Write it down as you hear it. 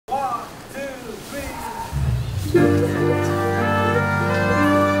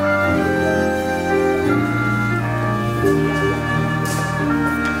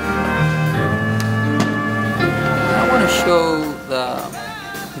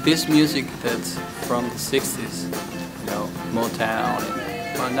this music that's from the 60s, you know, Motown,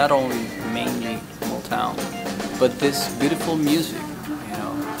 and, well, not only mainly Motown, but this beautiful music, you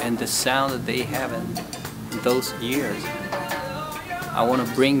know, and the sound that they have in those years. I want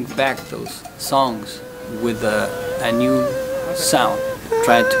to bring back those songs with a new sound,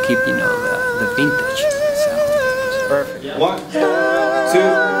 try to keep, you know, the vintage sound. It's perfect. 1, 2,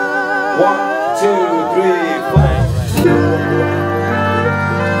 1, 2, 3, 4.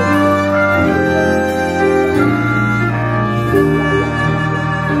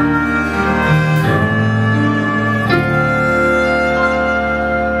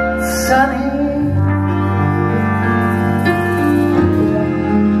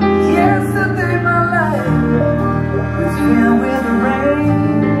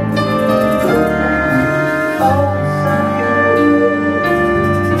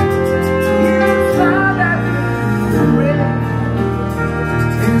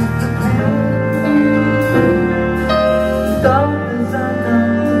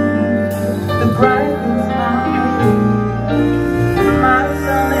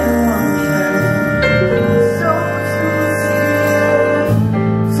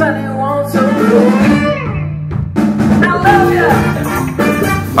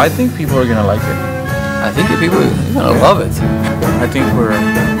 I think people are gonna like it. I think people are gonna love it. I think we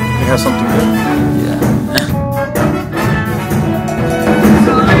have something good. Yeah.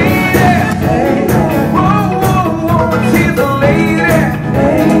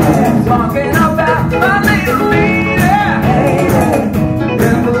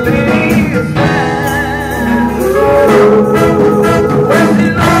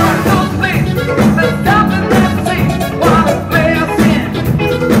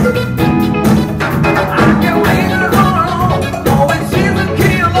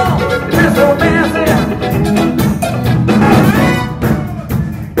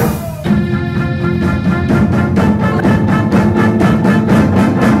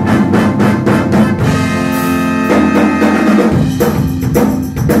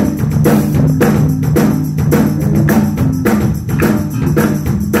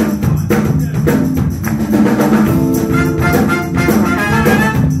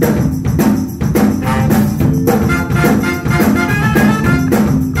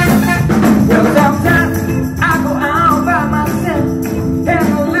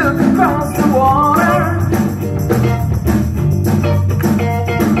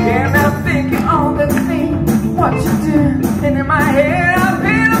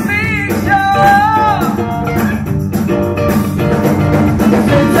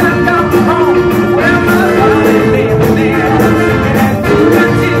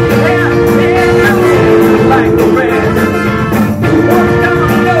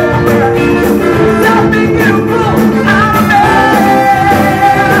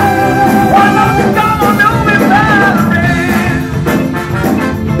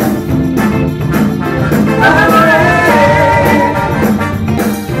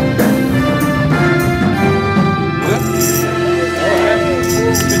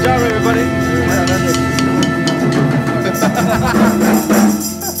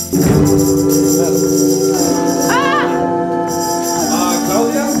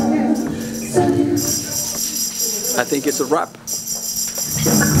 I think it's a wrap.